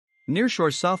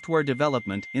Nearshore Software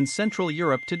Development in Central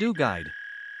Europe To-Do Guide.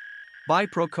 By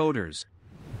Procoders.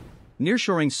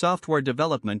 Nearshoring Software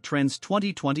Development Trends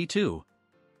 2022.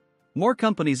 More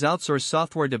companies outsource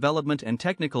software development and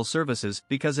technical services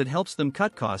because it helps them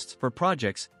cut costs for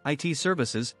projects, IT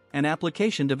services, and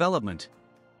application development.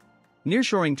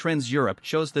 Nearshoring Trends Europe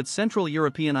shows that Central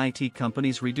European IT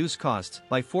companies reduce costs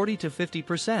by 40 to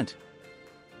 50%.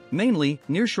 Mainly,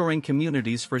 nearshoring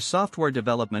communities for software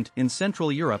development in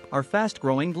Central Europe are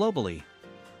fast-growing globally.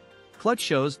 Clutch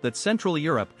shows that Central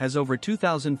Europe has over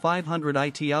 2,500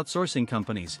 IT outsourcing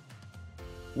companies.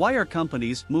 Why are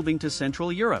companies moving to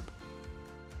Central Europe?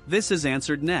 This is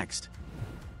answered next.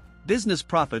 Business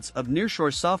profits of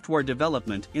nearshore software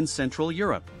development in Central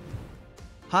Europe.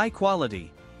 High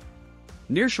quality.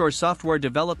 Nearshore Software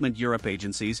Development Europe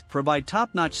agencies provide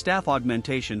top-notch staff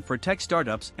augmentation for tech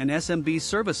startups and SMB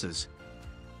services.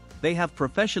 They have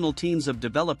professional teams of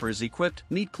developers equipped to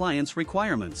meet clients'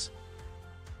 requirements.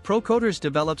 Procoders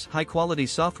develops high-quality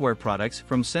software products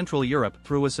from Central Europe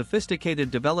through a sophisticated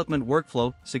development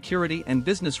workflow, security and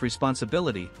business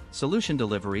responsibility, solution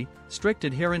delivery, strict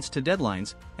adherence to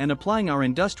deadlines, and applying our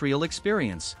industrial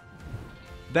experience.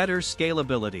 Better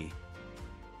scalability.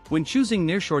 When choosing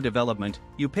nearshore development,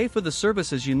 you pay for the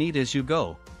services you need as you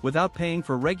go, without paying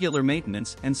for regular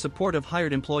maintenance and support of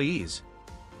hired employees.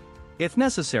 If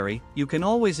necessary, you can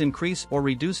always increase or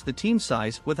reduce the team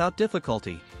size without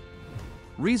difficulty.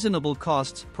 Reasonable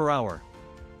costs per hour.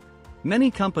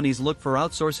 Many companies look for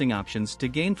outsourcing options to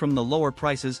gain from the lower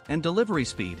prices and delivery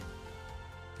speed.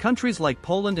 Countries like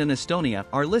Poland and Estonia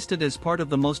are listed as part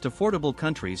of the most affordable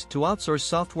countries to outsource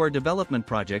software development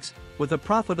projects, with a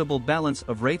profitable balance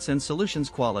of rates and solutions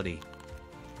quality.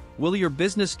 Will your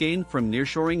business gain from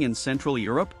nearshoring in Central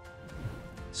Europe?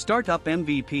 Startup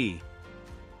MVP.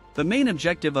 The main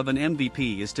objective of an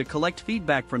MVP is to collect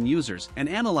feedback from users and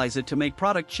analyze it to make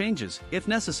product changes, if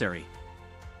necessary.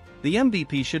 The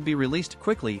MVP should be released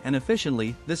quickly and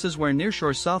efficiently. This is where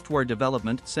Nearshore Software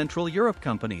Development Central Europe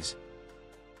companies.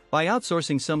 By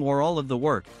outsourcing some or all of the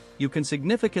work, you can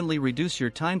significantly reduce your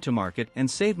time to market and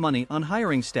save money on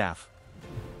hiring staff.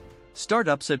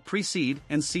 Startups at pre-seed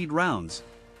and seed rounds.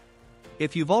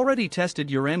 If you've already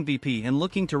tested your MVP and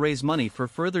looking to raise money for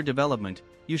further development,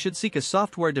 you should seek a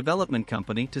software development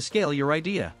company to scale your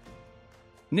idea.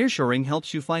 Nearshoring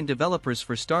helps you find developers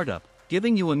for startup,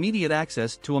 giving you immediate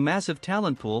access to a massive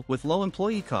talent pool with low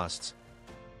employee costs.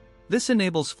 This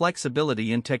enables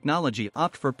flexibility in technology.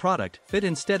 Opt for product fit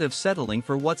instead of settling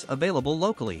for what's available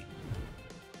locally.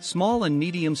 Small and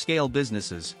medium-scale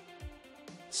businesses.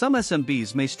 Some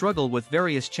SMBs may struggle with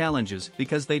various challenges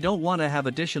because they don't want to have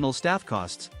additional staff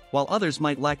costs, while others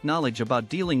might lack knowledge about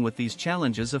dealing with these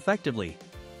challenges effectively.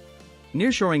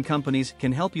 Nearshoring companies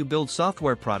can help you build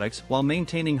software products while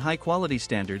maintaining high-quality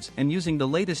standards and using the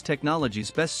latest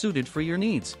technologies best suited for your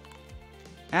needs.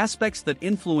 Aspects that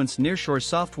influence nearshore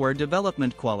software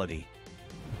development quality.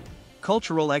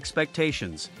 Cultural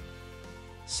expectations.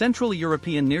 Central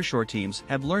European nearshore teams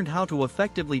have learned how to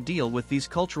effectively deal with these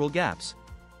cultural gaps.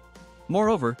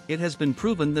 Moreover, it has been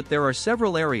proven that there are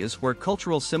several areas where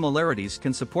cultural similarities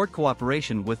can support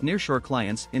cooperation with nearshore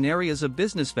clients in areas of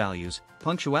business values,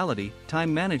 punctuality,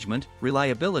 time management,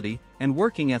 reliability, and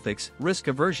working ethics, risk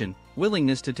aversion,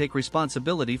 willingness to take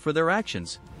responsibility for their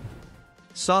actions.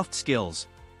 Soft skills.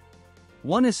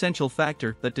 One essential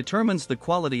factor that determines the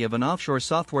quality of an offshore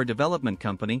software development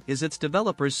company is its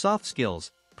developers' soft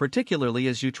skills, particularly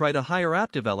as you try to hire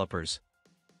app developers.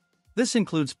 This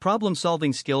includes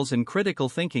problem-solving skills and critical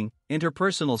thinking,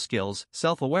 interpersonal skills,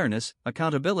 self-awareness,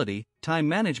 accountability, time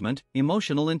management,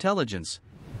 emotional intelligence.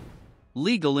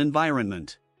 Legal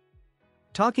environment.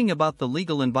 Talking about the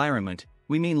legal environment,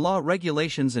 we mean law,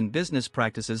 regulations and business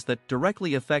practices that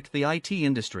directly affect the IT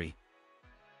industry.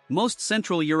 Most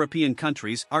Central European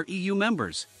countries are EU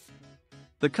members.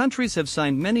 The countries have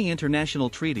signed many international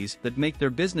treaties that make their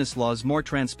business laws more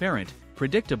transparent,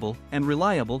 predictable, and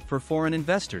reliable for foreign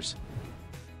investors.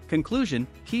 Conclusion,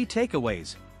 key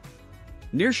takeaways.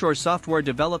 Nearshore Software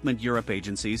Development Europe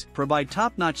agencies provide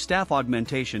top-notch staff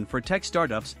augmentation for tech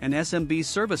startups and SMB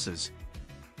services.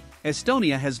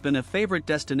 Estonia has been a favorite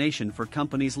destination for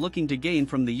companies looking to gain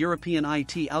from the European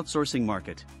IT outsourcing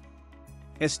market.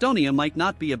 Estonia might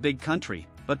not be a big country,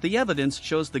 but the evidence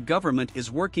shows the government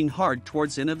is working hard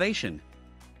towards innovation.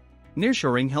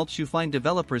 Nearshoring helps you find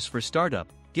developers for startup,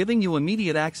 giving you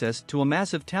immediate access to a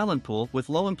massive talent pool with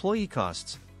low employee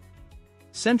costs.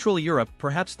 Central Europe,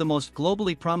 perhaps the most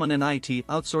globally prominent IT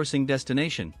outsourcing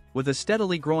destination, with a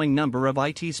steadily growing number of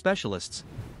IT specialists.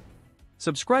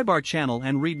 Subscribe our channel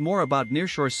and read more about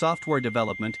nearshore software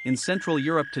development in Central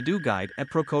Europe To-Do Guide at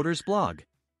Procoders blog.